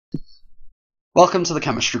Welcome to the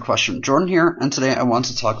chemistry question. Jordan here, and today I want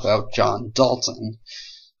to talk about John Dalton,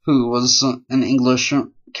 who was an English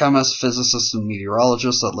chemist, physicist, and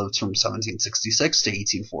meteorologist that lived from 1766 to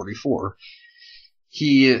 1844.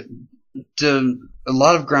 He did a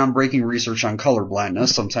lot of groundbreaking research on color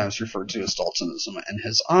blindness, sometimes referred to as Daltonism, in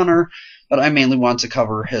his honor, but I mainly want to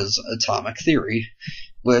cover his atomic theory,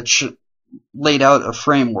 which laid out a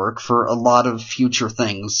framework for a lot of future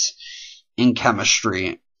things in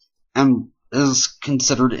chemistry, and is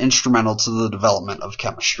considered instrumental to the development of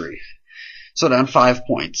chemistry. So down 5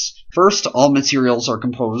 points. First, all materials are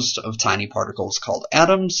composed of tiny particles called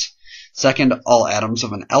atoms. Second, all atoms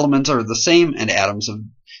of an element are the same, and atoms of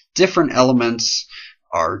different elements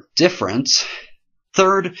are different.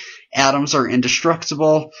 Third, atoms are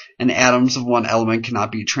indestructible, and atoms of one element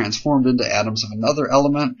cannot be transformed into atoms of another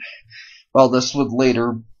element. While this would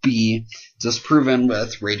later be disproven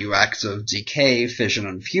with radioactive decay, fission,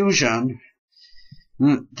 and fusion,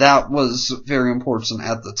 that was very important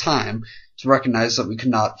at the time to recognize that we could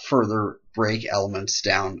not further break elements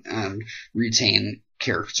down and retain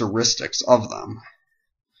characteristics of them.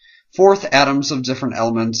 Fourth, atoms of different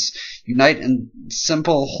elements unite in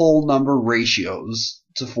simple whole number ratios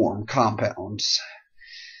to form compounds.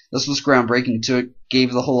 This was groundbreaking too. It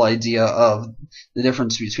gave the whole idea of the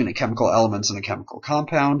difference between a chemical element and a chemical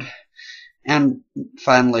compound. And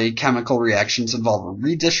finally, chemical reactions involve a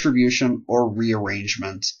redistribution or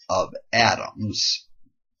rearrangement of atoms,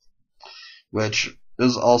 which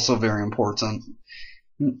is also very important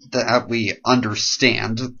that we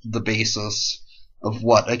understand the basis of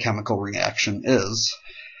what a chemical reaction is.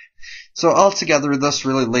 So altogether, this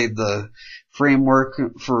really laid the framework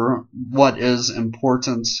for what is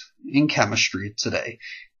important in chemistry today.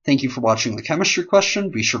 Thank you for watching the chemistry question.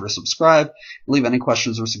 Be sure to subscribe. Leave any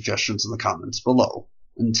questions or suggestions in the comments below.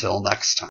 Until next time.